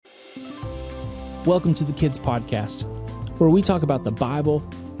Welcome to the Kids Podcast, where we talk about the Bible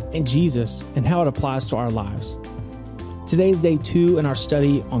and Jesus and how it applies to our lives. Today is day 2 in our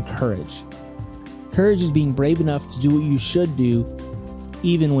study on courage. Courage is being brave enough to do what you should do,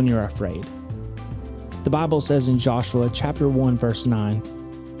 even when you're afraid. The Bible says in Joshua chapter 1, verse 9,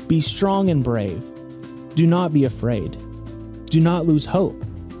 "Be strong and brave. Do not be afraid. Do not lose hope.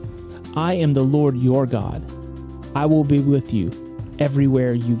 I am the Lord your God. I will be with you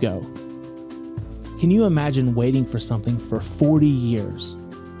everywhere you go." Can you imagine waiting for something for 40 years?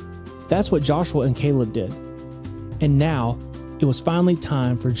 That's what Joshua and Caleb did. And now, it was finally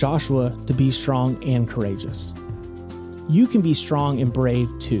time for Joshua to be strong and courageous. You can be strong and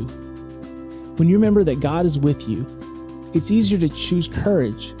brave too. When you remember that God is with you, it's easier to choose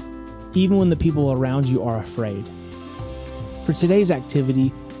courage, even when the people around you are afraid. For today's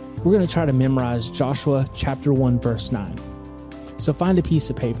activity, we're going to try to memorize Joshua chapter 1, verse 9. So find a piece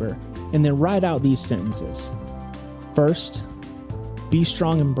of paper and then write out these sentences. First, be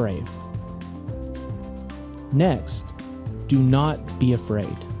strong and brave. Next, do not be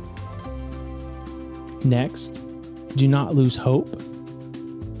afraid. Next, do not lose hope.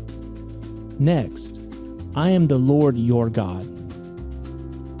 Next, I am the Lord your God.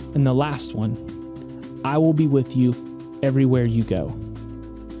 And the last one, I will be with you everywhere you go.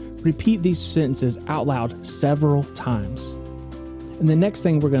 Repeat these sentences out loud several times. And the next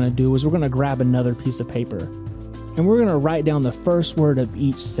thing we're going to do is we're going to grab another piece of paper and we're going to write down the first word of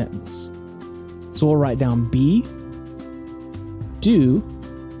each sentence. So we'll write down be, do,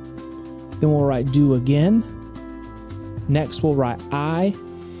 then we'll write do again. Next we'll write I,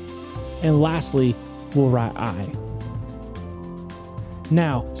 and lastly we'll write I.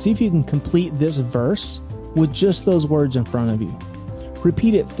 Now, see if you can complete this verse with just those words in front of you.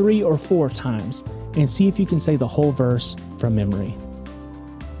 Repeat it 3 or 4 times and see if you can say the whole verse from memory.